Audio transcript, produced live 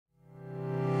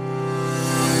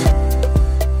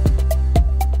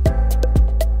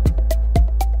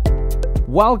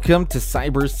Welcome to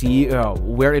CyberCEO,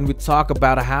 wherein we talk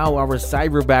about how our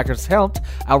cyberbackers helped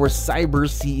our cyber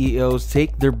CEOs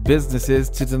take their businesses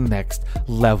to the next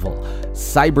level.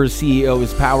 CyberCEO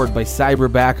is powered by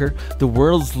Cyberbacker, the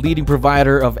world's leading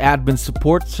provider of admin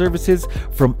support services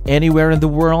from anywhere in the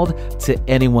world to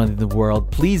anyone in the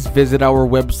world. Please visit our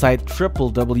website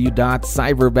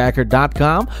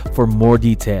www.cyberbacker.com for more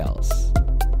details.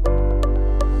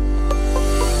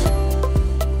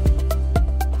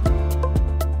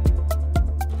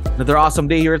 Another awesome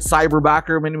day here at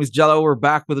CyberBacker. My name is Jello. We're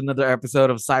back with another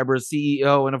episode of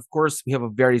CyberCEO. And of course, we have a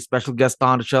very special guest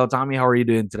on the show. Tommy, how are you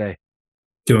doing today?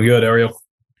 Doing good, Ariel.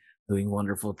 Doing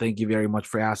wonderful. Thank you very much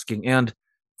for asking and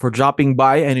for dropping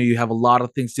by. I know you have a lot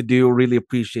of things to do. Really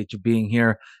appreciate you being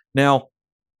here. Now,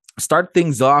 start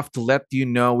things off to let you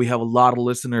know we have a lot of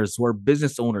listeners who are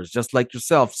business owners just like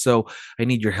yourself. So I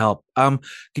need your help. Can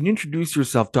you introduce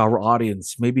yourself to our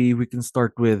audience? Maybe we can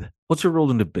start with what's your role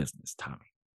in the business, Tommy?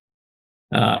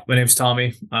 My name's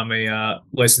Tommy. I'm a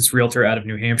licensed realtor out of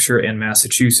New Hampshire and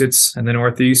Massachusetts in the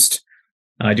Northeast.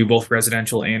 I do both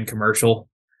residential and commercial.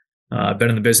 I've been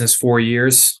in the business 4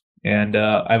 years, and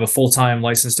I have a full-time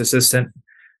licensed assistant.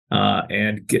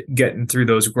 And getting through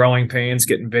those growing pains,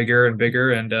 getting bigger and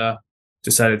bigger, and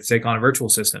decided to take on a virtual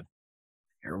assistant.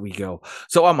 Here we go.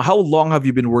 So, how long have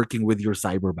you been working with your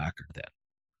cyberbacker then?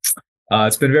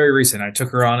 It's been very recent. I took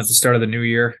her on at the start of the new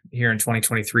year here in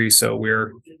 2023. So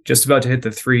we're just about to hit the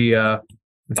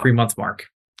 3-month mark.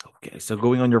 Okay. So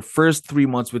going on your first 3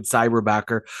 months with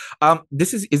Cyberbacker,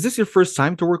 is this your first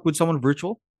time to work with someone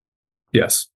virtual?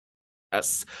 Yes.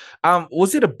 Yes.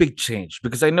 Was it a big change?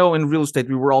 Because I know in real estate,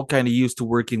 we were all kind of used to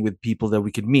working with people that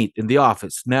we could meet in the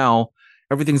office. Now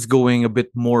everything's going a bit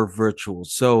more virtual.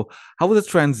 So how was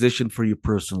the transition for you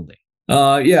personally?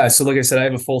 Yeah. So like I said, I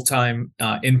have a full-time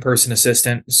in-person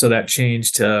assistant. So that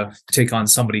changed to take on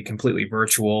somebody completely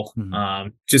virtual,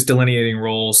 just delineating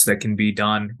roles that can be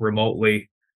done remotely.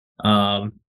 I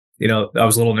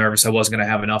was a little nervous. I wasn't going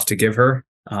to have enough to give her.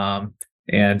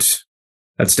 And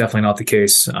that's definitely not the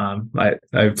case. I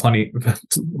have plenty,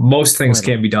 most things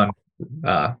can be done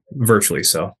virtually.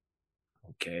 So.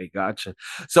 Okay. Gotcha.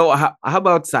 So how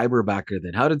about Cyberbacker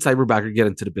then? How did Cyberbacker get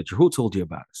into the picture? Who told you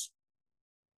about us?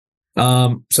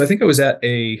 So I think I was at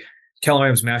a Keller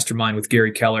Williams mastermind with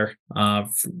Gary Keller, top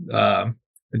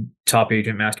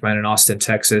agent mastermind in Austin,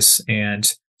 Texas.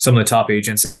 And some of the top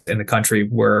agents in the country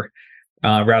were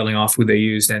rattling off who they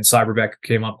used, and Cyberbacker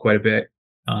came up quite a bit.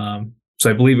 So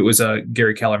I believe it was a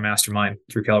Gary Keller mastermind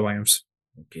through Keller Williams.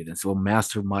 Okay, then so a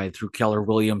mastermind through Keller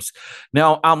Williams.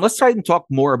 Now, let's try and talk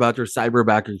more about your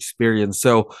Cyberbacker experience.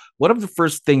 So one of the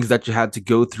first things that you had to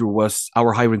go through was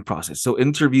our hiring process. So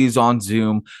interviews on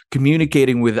Zoom,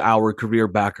 communicating with our career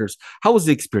backers. How was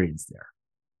the experience there?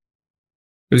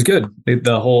 It was good.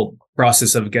 The whole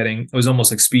process of it was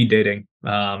almost like speed dating.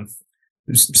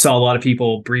 Saw a lot of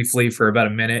people briefly for about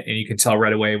a minute, and you can tell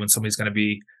right away when somebody's going to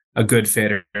be a good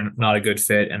fit or not a good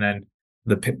fit. And then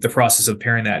the process of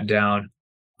paring that down,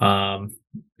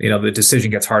 the decision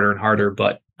gets harder and harder,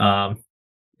 but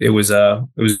it was a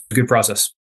good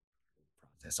process.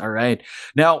 All right.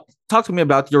 Now, talk to me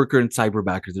about your current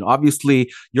cyberbackers. And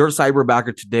obviously, your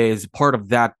cyberbacker today is part of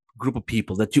that group of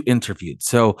people that you interviewed.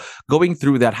 So going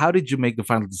through that, how did you make the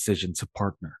final decision to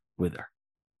partner with her?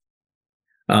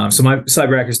 So my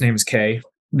cyberbacker's name is Kay.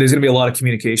 There's going to be a lot of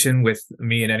communication with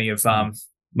me and any of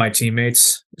my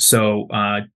teammates. So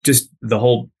just the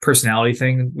whole personality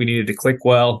thing, we needed to click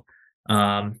well.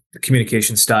 The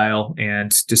communication style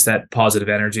and just that positive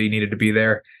energy needed to be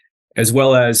there, as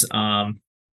well as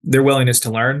their willingness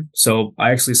to learn. So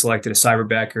I actually selected a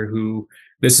cyberbacker who,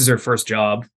 this is her first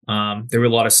job. There were a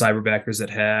lot of cyberbackers that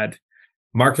had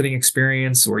marketing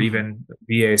experience or even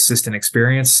VA assistant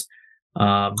experience.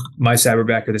 My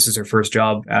cyberbacker, this is her first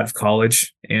job out of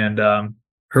college, and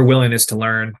her willingness to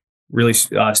learn really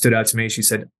stood out to me. She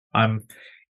said, I'm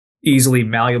easily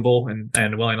malleable and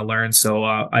willing to learn. So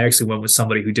I actually went with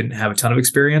somebody who didn't have a ton of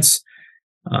experience.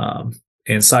 And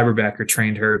Cyberbacker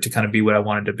trained her to kind of be what I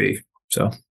wanted to be.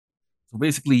 So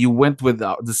basically you went with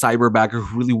the Cyberbacker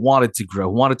who really wanted to grow,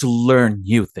 wanted to learn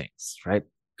new things, right?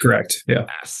 Correct. Yeah.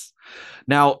 Yes.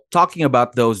 Now, talking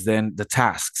about those then, the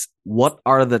tasks, what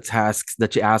are the tasks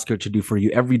that you ask her to do for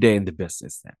you every day in the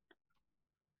business then?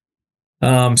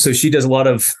 So she does a lot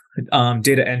of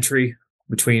data entry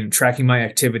between tracking my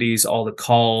activities, all the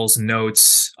calls,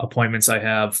 notes, appointments I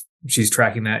have. She's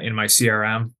tracking that in my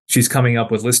CRM. She's coming up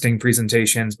with listing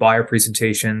presentations, buyer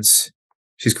presentations.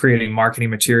 She's creating marketing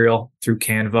material through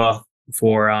Canva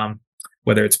for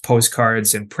whether it's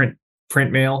postcards and print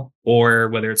mail or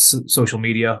whether it's social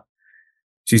media.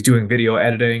 She's doing video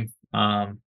editing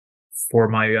for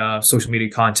my social media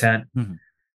content. Mhm.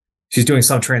 She's doing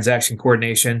some transaction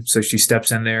coordination, so she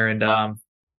steps in there and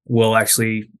will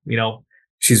actually,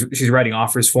 she's writing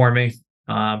offers for me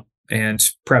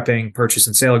and prepping purchase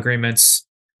and sale agreements.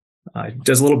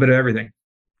 Does a little bit of everything.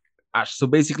 Gosh, so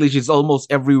basically, she's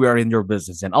almost everywhere in your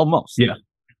business, and almost. Yeah.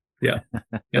 Yeah.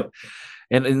 Yep.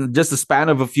 And in just a span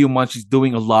of a few months, she's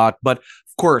doing a lot. But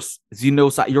of course, as you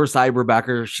know, your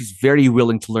cyberbacker, she's very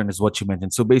willing to learn, is what you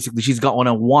mentioned. So basically, she's going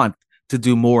to want to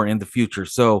do more in the future.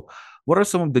 So what are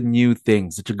some of the new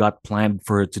things that you got planned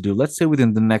for her to do, let's say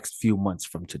within the next few months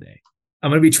from today? I'm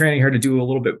going to be training her to do a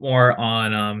little bit more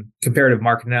on comparative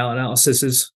market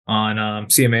analysis, on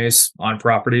CMAs, on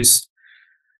properties,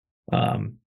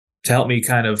 to help me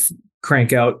kind of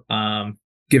crank out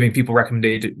giving people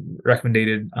recommended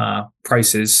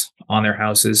prices on their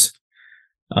houses.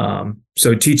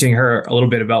 So teaching her a little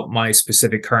bit about my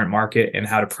specific current market and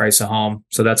how to price a home.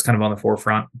 So that's kind of on the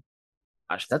forefront.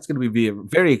 Gosh, that's going to be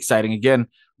very exciting. Again,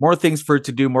 more things for her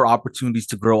to do, more opportunities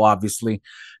to grow, obviously.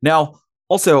 Now,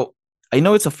 also, I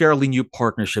know it's a fairly new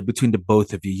partnership between the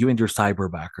both of you, you and your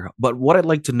cyberbacker. But what I'd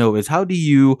like to know is, how do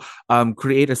you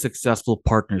create a successful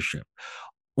partnership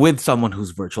with someone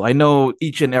who's virtual? I know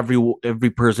each and every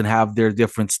person have their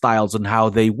different styles on how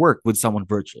they work with someone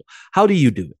virtual. How do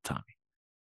you do it, Tommy?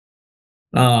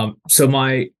 So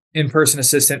my in-person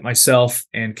assistant, myself,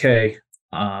 and Kay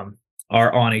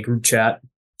are on a group chat.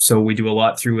 So we do a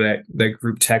lot through that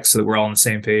group text so that we're all on the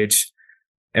same page.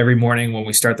 Every morning when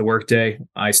we start the workday,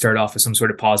 I start off with some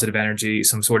sort of positive energy,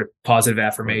 some sort of positive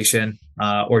affirmation,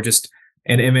 or just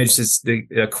an image, just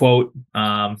a quote.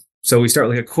 So we start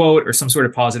like a quote or some sort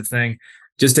of positive thing,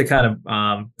 just to kind of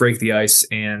break the ice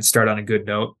and start on a good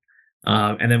note.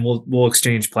 And then we'll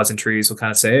exchange pleasantries. We'll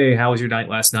kind of say, "Hey, how was your night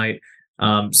last night?"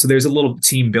 So there's a little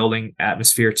team building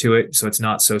atmosphere to it, so it's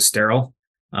not so sterile.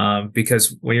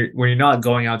 Because when you're not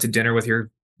going out to dinner with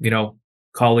your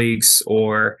colleagues,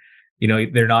 or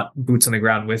they're not boots on the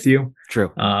ground with you.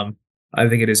 True. I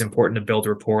think it is important to build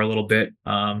rapport a little bit.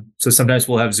 So sometimes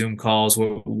we'll have Zoom calls.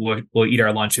 We'll eat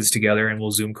our lunches together and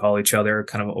we'll Zoom call each other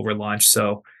kind of over lunch.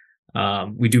 So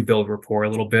we do build rapport a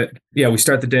little bit. Yeah, we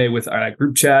start the day with our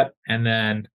group chat, and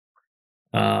then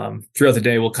throughout the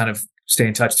day we'll kind of stay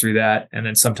in touch through that. And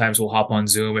then sometimes we'll hop on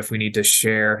Zoom if we need to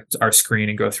share our screen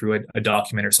and go through a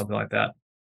document or something like that.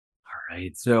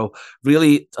 Right. So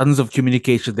really tons of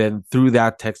communication then through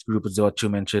that text group is what you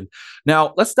mentioned.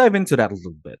 Now, let's dive into that a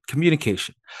little bit.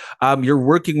 Communication. You're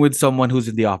working with someone who's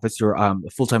in the office, your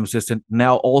full-time assistant,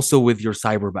 now also with your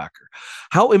cyberbacker.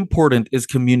 How important is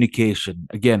communication,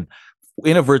 again,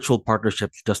 in a virtual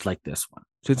partnership just like this one,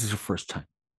 since it's your first time?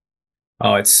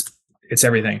 Oh, it's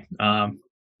everything.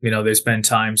 There's been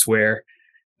times where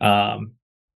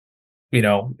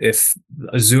if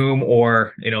a Zoom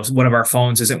or, one of our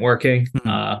phones isn't working,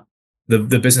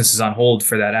 the business is on hold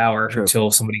for that hour. True.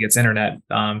 Until somebody gets internet.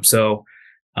 So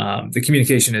the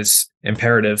communication is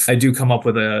imperative. I do come up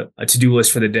with a to-do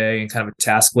list for the day and kind of a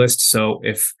task list. So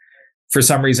if for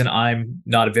some reason I'm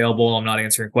not available, I'm not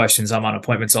answering questions, I'm on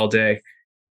appointments all day,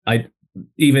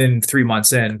 even 3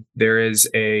 months in, there is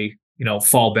a,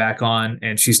 fall back on,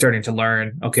 and she's starting to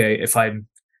learn, okay, if I'm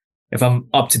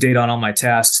up to date on all my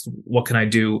tasks, what can I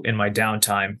do in my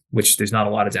downtime? Which there's not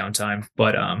a lot of downtime,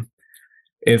 but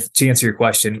if to answer your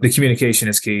question, the communication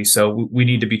is key. So we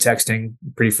need to be texting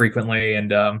pretty frequently,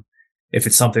 and if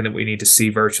it's something that we need to see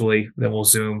virtually, then we'll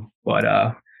Zoom.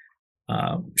 But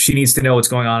she needs to know what's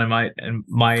going on in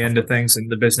my end of things in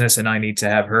the business, and I need to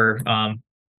have her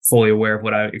fully aware of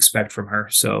what I expect from her.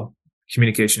 So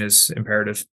communication is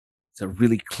imperative. It's a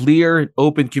really clear,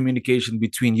 open communication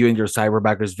between you and your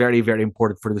cyberbacker is very, very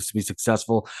important for this to be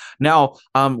successful. Now,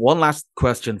 one last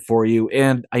question for you.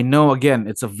 And I know, again,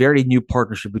 it's a very new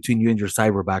partnership between you and your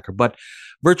cyberbacker, but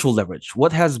virtual leverage.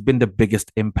 What has been the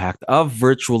biggest impact of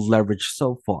virtual leverage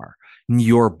so far in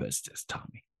your business,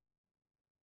 Tommy?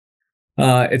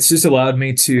 It's just allowed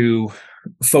me to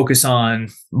focus on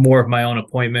more of my own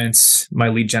appointments, my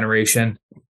lead generation,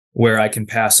 where I can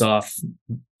pass off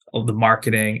of the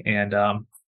marketing and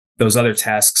those other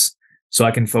tasks, so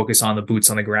I can focus on the boots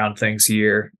on the ground things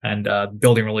here and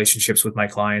building relationships with my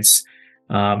clients.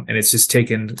 And it's just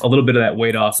taken a little bit of that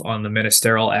weight off on the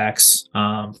ministerial acts,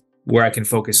 where I can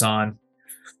focus on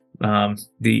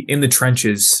the in the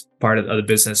trenches part of the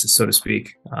business, so to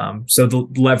speak. So the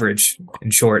leverage,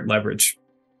 in short, leverage.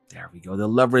 There we go. The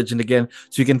leverage. And again,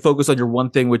 so you can focus on your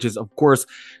one thing, which is, of course,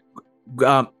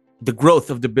 the growth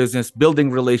of the business,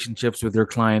 building relationships with your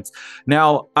clients.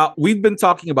 Now, we've been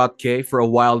talking about Kay for a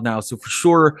while now. So for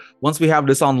sure, once we have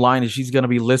this online, she's going to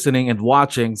be listening and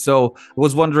watching. So I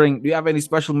was wondering, do you have any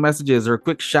special messages or a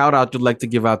quick shout out you'd like to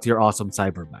give out to your awesome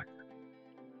cyberbacker?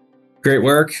 Great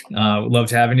work.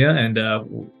 Loved having you,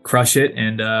 and crush it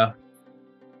and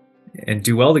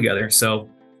do well together. So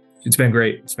it's been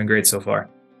great. It's been great so far.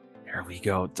 There we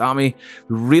go. Tommy,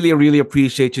 we really, really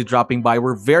appreciate you dropping by.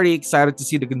 We're very excited to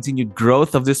see the continued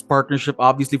growth of this partnership,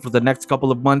 obviously, for the next couple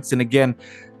of months. And again,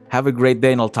 have a great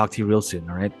day, and I'll talk to you real soon.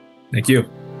 All right. Thank you.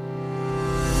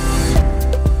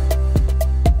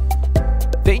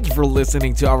 Thank you for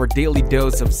listening to our daily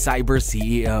dose of Cyber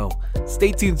CEO.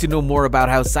 Stay tuned to know more about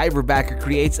how Cyberbacker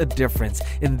creates a difference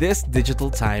in this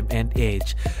digital time and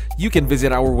age. You can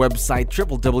visit our website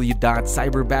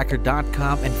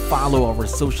www.cyberbacker.com and follow our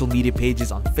social media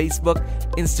pages on Facebook,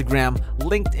 Instagram,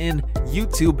 LinkedIn,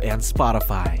 YouTube, and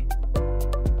Spotify.